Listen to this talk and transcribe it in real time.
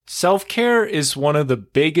Self-care is one of the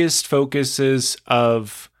biggest focuses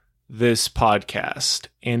of this podcast.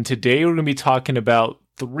 And today we're going to be talking about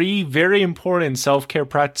 3 very important self-care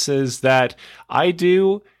practices that I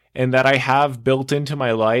do and that I have built into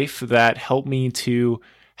my life that help me to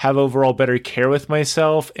have overall better care with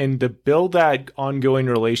myself and to build that ongoing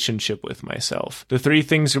relationship with myself. The 3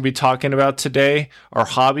 things we'll be talking about today are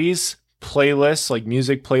hobbies, playlists, like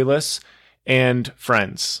music playlists, and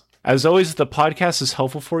friends. As always, if the podcast is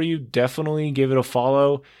helpful for you, definitely give it a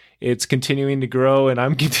follow. It's continuing to grow and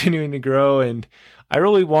I'm continuing to grow, and I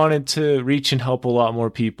really wanted to reach and help a lot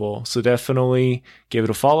more people. So definitely give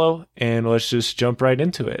it a follow and let's just jump right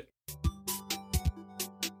into it.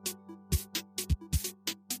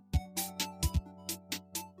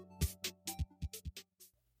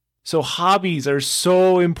 So hobbies are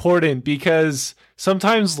so important because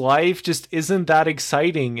sometimes life just isn't that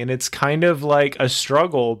exciting and it's kind of like a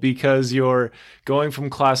struggle because you're going from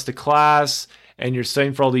class to class and you're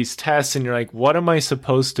studying for all these tests and you're like, what am I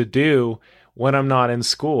supposed to do when I'm not in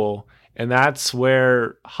school? And that's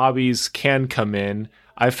where hobbies can come in.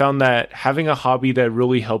 I found that having a hobby that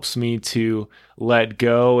really helps me to let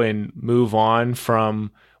go and move on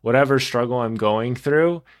from whatever struggle I'm going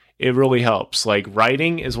through, it really helps. Like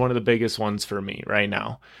writing is one of the biggest ones for me right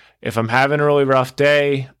now. If I'm having a really rough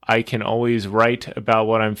day, I can always write about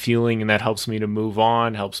what I'm feeling, and that helps me to move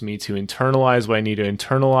on, helps me to internalize what I need to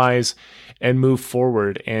internalize and move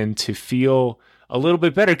forward and to feel a little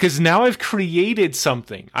bit better because now I've created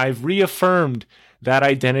something. I've reaffirmed that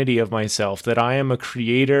identity of myself, that I am a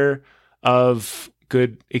creator of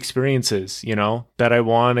good experiences, that I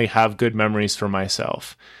want to have good memories for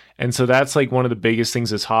myself. And so that's like one of the biggest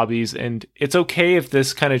things is hobbies. And it's okay if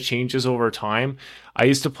this kind of changes over time. I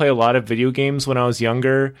used to play a lot of video games when I was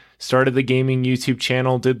younger, started the gaming YouTube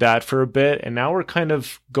channel, did that for a bit. And now we're kind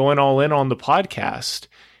of going all in on the podcast.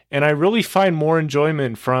 And I really find more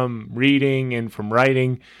enjoyment from reading and from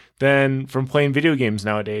writing than from playing video games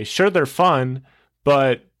nowadays. Sure, they're fun,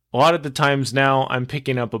 but a lot of the times now I'm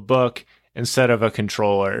picking up a book instead of a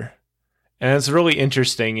controller. And it's really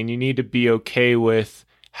interesting, and you need to be okay with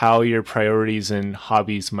how your priorities and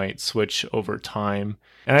hobbies might switch over time.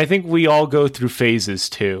 And I think we all go through phases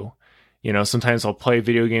too. Sometimes I'll play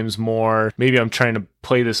video games more. Maybe I'm trying to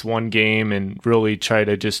play this one game and really try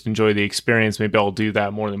to just enjoy the experience. Maybe I'll do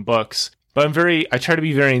that more than books. But I try to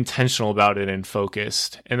be very intentional about it and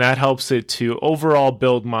focused. And that helps it to overall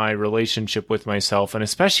build my relationship with myself. And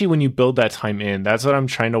especially when you build that time in, that's what I'm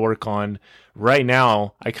trying to work on right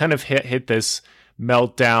now. I kind of hit this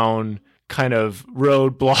meltdown kind of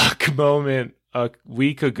roadblock moment a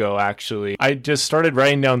week ago, actually. I just started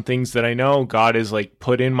writing down things that I know God has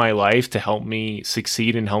put in my life to help me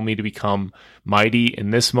succeed and help me to become mighty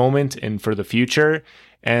in this moment and for the future.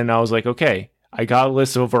 And I was like, okay, I got a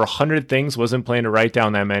list of over 100 things, wasn't planning to write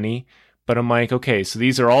down that many, but I'm like, okay, so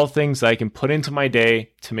these are all things that I can put into my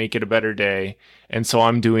day to make it a better day. And so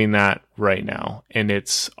I'm doing that right now, and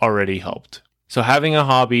it's already helped. So having a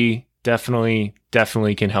hobby definitely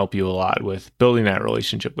can help you a lot with building that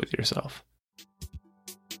relationship with yourself.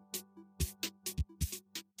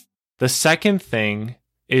 The second thing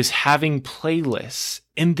is having playlists.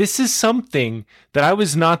 And this is something that I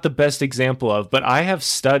was not the best example of, but I have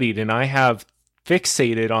studied and I have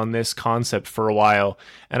fixated on this concept for a while.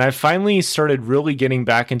 And I finally started really getting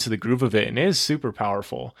back into the groove of it, and it is super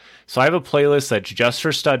powerful. So I have a playlist that's just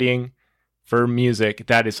for studying. For music,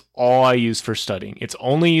 that is all I use for studying. It's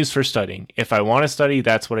only used for studying. If I want to study,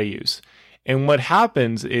 that's what I use. And what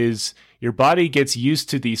happens is your body gets used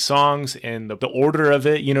to these songs and the order of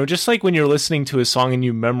it. Just like when you're listening to a song and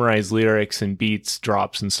you memorize lyrics and beats,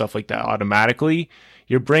 drops, and stuff like that automatically,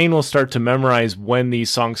 your brain will start to memorize when these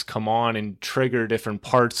songs come on and trigger different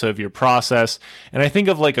parts of your process. And I think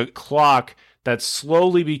of like a clock that's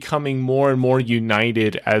slowly becoming more and more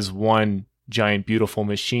united as one giant, beautiful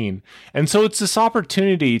machine. And so it's this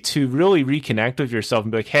opportunity to really reconnect with yourself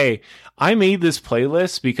and be like, hey, I made this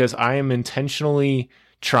playlist because I am intentionally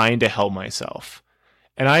trying to help myself.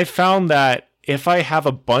 And I found that if I have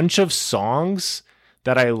a bunch of songs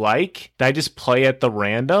that I like, that I just play at the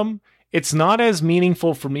random, it's not as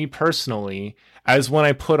meaningful for me personally as when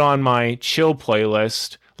I put on my chill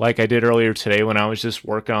playlist, like I did earlier today when I was just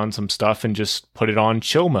working on some stuff and just put it on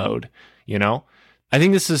chill mode, I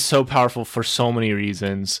think this is so powerful for so many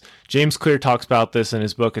reasons. James Clear talks about this in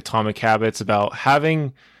his book, Atomic Habits, about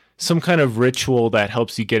having some kind of ritual that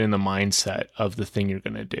helps you get in the mindset of the thing you're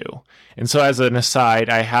going to do. And so as an aside,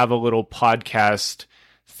 I have a little podcast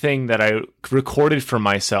thing that I recorded for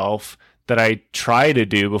myself that I try to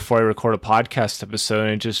do before I record a podcast episode.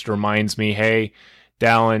 And it just reminds me, hey,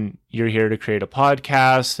 Dallin, you're here to create a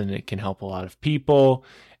podcast and it can help a lot of people.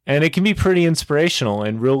 And it can be pretty inspirational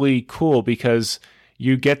and really cool because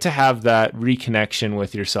you get to have that reconnection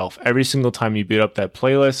with yourself every single time you boot up that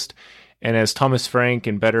playlist. And as Thomas Frank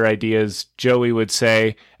and Better Ideas Joey would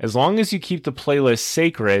say, as long as you keep the playlist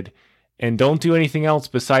sacred and don't do anything else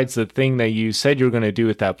besides the thing that you said you're going to do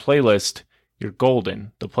with that playlist, you're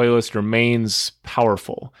golden. The playlist remains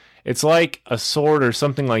powerful. It's like a sword or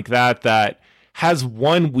something like that that has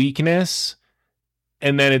one weakness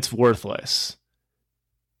and then it's worthless.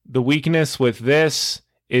 The weakness with this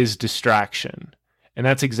is distraction. And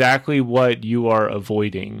that's exactly what you are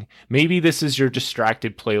avoiding. Maybe this is your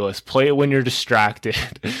distracted playlist. Play it when you're distracted.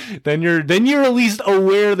 then you're at least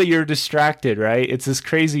aware that you're distracted, right? It's this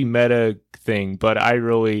crazy meta thing, but I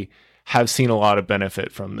really have seen a lot of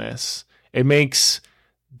benefit from this. It makes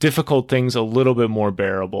difficult things a little bit more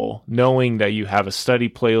bearable, knowing that you have a study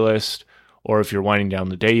playlist, or if you're winding down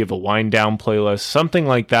the day, you have a wind down playlist, something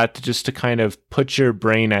like that, to kind of put your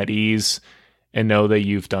brain at ease and know that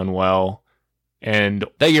you've done well and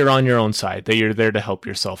that you're on your own side, that you're there to help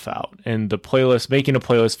yourself out. And the playlist, making a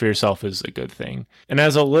playlist for yourself is a good thing. And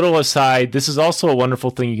as a little aside, this is also a wonderful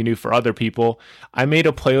thing you can do for other people. I made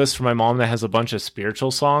a playlist for my mom that has a bunch of spiritual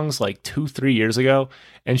songs like 2-3 years ago,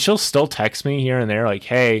 and she'll still text me here and there like,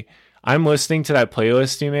 hey, I'm listening to that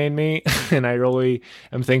playlist you made me, and I really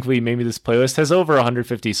am thankful you made me this playlist. It has over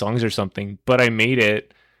 150 songs or something, but I made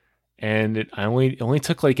it, and it only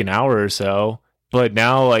took like an hour or so. But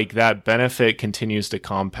now, like, that benefit continues to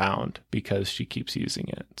compound because she keeps using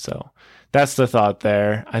it. So that's the thought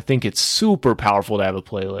there. I think it's super powerful to have a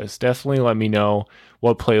playlist. Definitely let me know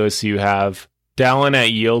what playlists you have.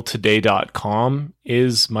 Dallin@yieldtoday.com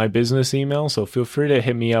is my business email, so feel free to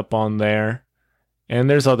hit me up on there. And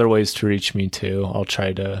there's other ways to reach me too. I'll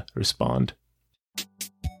try to respond.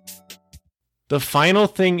 The final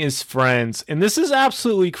thing is friends. And this is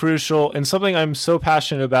absolutely crucial, and something I'm so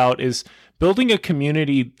passionate about is building a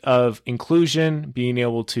community of inclusion, being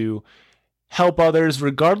able to help others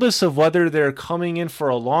regardless of whether they're coming in for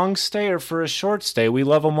a long stay or for a short stay. We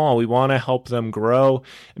love them all. We want to help them grow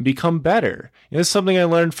and become better. And this is something I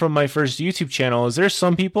learned from my first YouTube channel is there's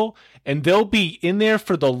some people and they'll be in there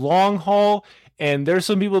for the long haul. And there's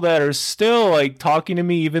some people that are still like talking to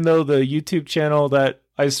me, even though the YouTube channel that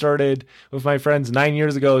I started with my friends 9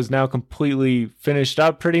 years ago is now completely finished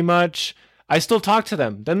up pretty much. I still talk to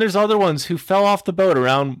them. Then there's other ones who fell off the boat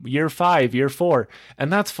around year 5, year 4.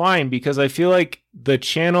 And that's fine because I feel like the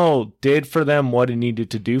channel did for them what it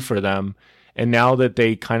needed to do for them. And now that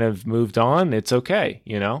they kind of moved on, it's okay,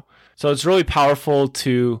 you know? So it's really powerful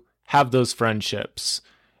to have those friendships.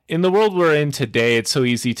 In the world we're in today, it's so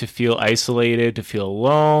easy to feel isolated, to feel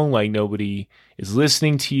alone, like nobody is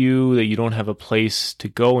listening to you, that you don't have a place to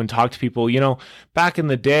go and talk to people. You know, back in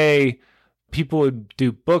the day, people would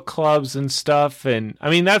do book clubs and stuff. And I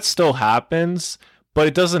mean, that still happens, but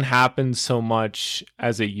it doesn't happen so much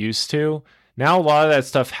as it used to. Now, a lot of that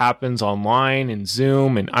stuff happens online and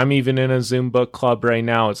Zoom, and I'm even in a Zoom book club right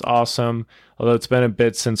now. It's awesome. Although it's been a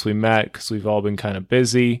bit since we met because we've all been kind of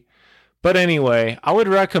busy. But anyway, I would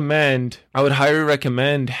highly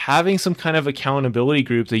recommend having some kind of accountability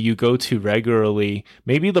group that you go to regularly.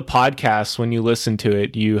 Maybe the podcast, when you listen to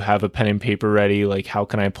it, you have a pen and paper ready, like how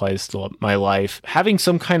can I apply this to my life? Having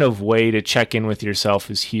some kind of way to check in with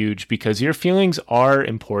yourself is huge because your feelings are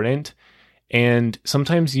important. And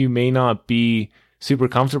sometimes you may not be super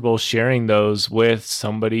comfortable sharing those with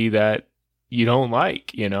somebody that you don't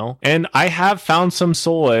like, you know? And I have found some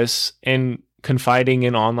solace in confiding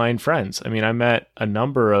in online friends. I mean, I met a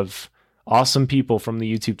number of awesome people from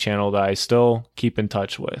the YouTube channel that I still keep in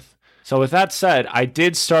touch with. So with that said, I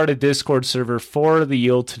did start a Discord server for the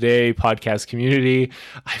Yield Today podcast community.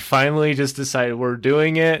 I finally just decided we're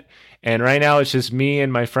doing it. And right now it's just me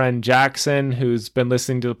and my friend Jackson, who's been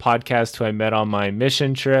listening to the podcast, who I met on my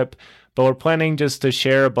mission trip. But we're planning just to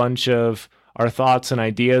share a bunch of our thoughts and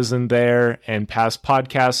ideas in there, and past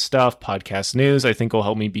podcast stuff, podcast news, I think will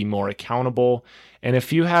help me be more accountable. And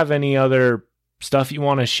if you have any other stuff you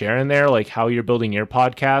want to share in there, like how you're building your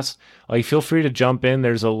podcast, like feel free to jump in.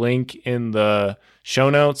 There's a link in the show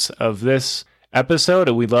notes of this episode,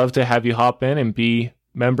 and we'd love to have you hop in and be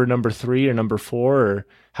member number 3 or number 4 or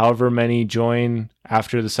however many join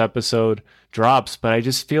after this episode drops. But I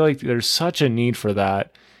just feel like there's such a need for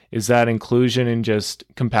that, is that inclusion and just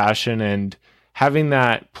compassion and having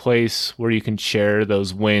that place where you can share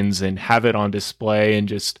those wins and have it on display and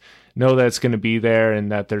just know that it's going to be there and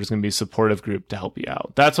that there's going to be a supportive group to help you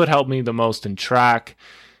out. That's what helped me the most in track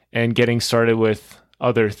and getting started with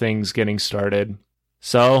other things getting started.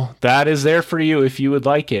 So that is there for you if you would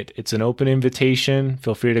like it. It's an open invitation.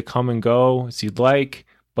 Feel free to come and go as you'd like,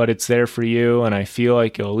 but it's there for you. And I feel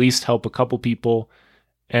like it'll at least help a couple people.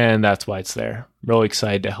 And that's why it's there. I'm really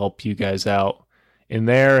excited to help you guys out in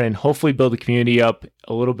there and hopefully build the community up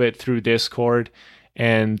a little bit through Discord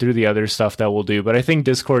and through the other stuff that we'll do. But I think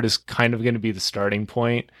Discord is kind of going to be the starting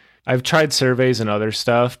point. I've tried surveys and other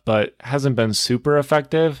stuff, but hasn't been super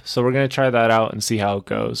effective. So we're going to try that out and see how it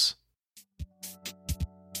goes.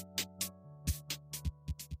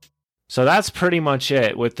 So that's pretty much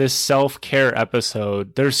it with this self-care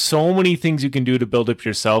episode. There's so many things you can do to build up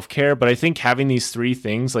your self-care, but I think having these 3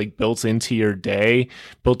 things like built into your day,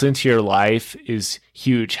 built into your life is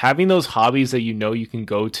huge. Having those hobbies that you know you can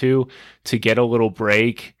go to get a little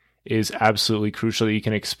break is absolutely crucial, that you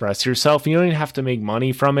can express yourself. You don't even have to make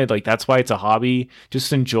money from it. Like, that's why it's a hobby.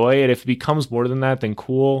 Just enjoy it. If it becomes more than that, then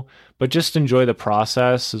cool. But just enjoy the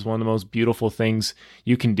process is one of the most beautiful things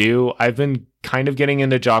you can do. I've been kind of getting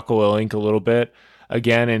into Jocko Willink a little bit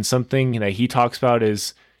again, and something that he talks about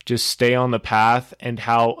is just stay on the path, and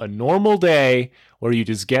how a normal day where you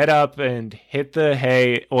just get up and hit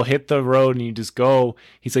the road and you just go.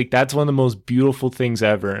 He's like, that's one of the most beautiful things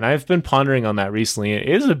ever. And I've been pondering on that recently. It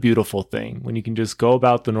is a beautiful thing when you can just go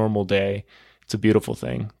about the normal day. It's a beautiful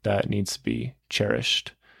thing that needs to be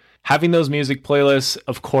cherished. Having those music playlists,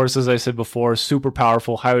 of course, as I said before, super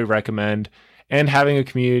powerful, highly recommend. And having a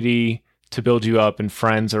community to build you up and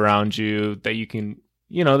friends around you that you can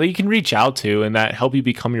reach out to and that help you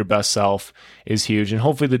become your best self is huge. And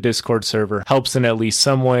hopefully the Discord server helps in at least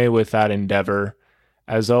some way with that endeavor.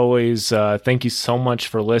 As always, thank you so much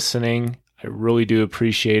for listening. I really do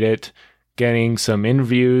appreciate it. Getting some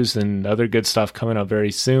interviews and other good stuff coming up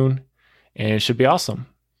very soon, and it should be awesome.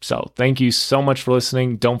 So thank you so much for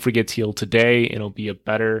listening. Don't forget to heal today. It'll be a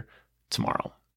better tomorrow.